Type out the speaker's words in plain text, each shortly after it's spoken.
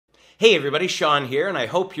Hey everybody, Sean here, and I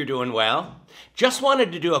hope you're doing well. Just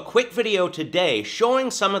wanted to do a quick video today showing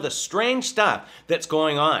some of the strange stuff that's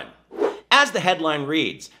going on. As the headline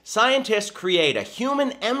reads, scientists create a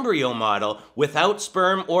human embryo model without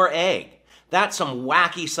sperm or egg. That's some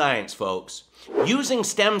wacky science, folks. Using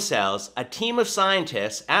stem cells, a team of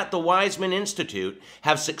scientists at the Weizmann Institute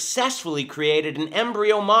have successfully created an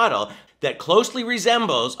embryo model that closely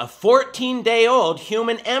resembles a 14-day-old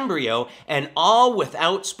human embryo, and all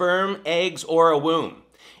without sperm, eggs, or a womb.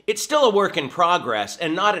 It's still a work in progress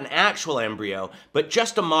and not an actual embryo, but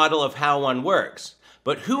just a model of how one works.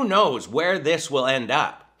 But who knows where this will end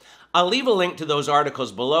up? I'll leave a link to those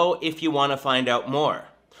articles below if you want to find out more.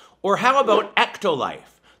 Or how about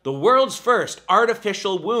Ectolife, the world's first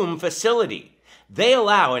artificial womb facility? They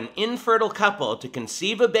allow an infertile couple to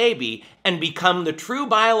conceive a baby and become the true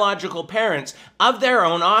biological parents of their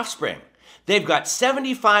own offspring. They've got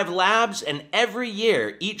 75 labs, and every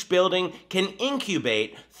year each building can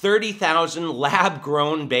incubate 30,000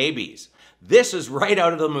 lab-grown babies. This is right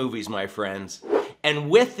out of the movies, my friends. And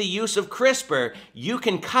with the use of CRISPR, you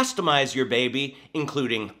can customize your baby,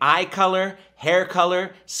 including eye color, hair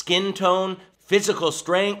color, skin tone, physical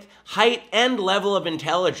strength, height, and level of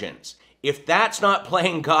intelligence. If that's not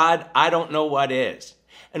playing God, I don't know what is.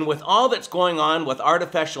 And with all that's going on with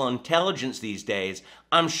artificial intelligence these days,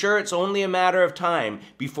 I'm sure it's only a matter of time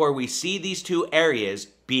before we see these two areas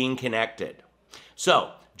being connected.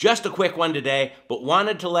 So, just a quick one today, but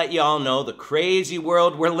wanted to let you all know the crazy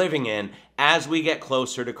world we're living in as we get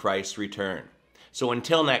closer to Christ's return. So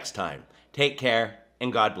until next time, take care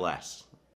and God bless.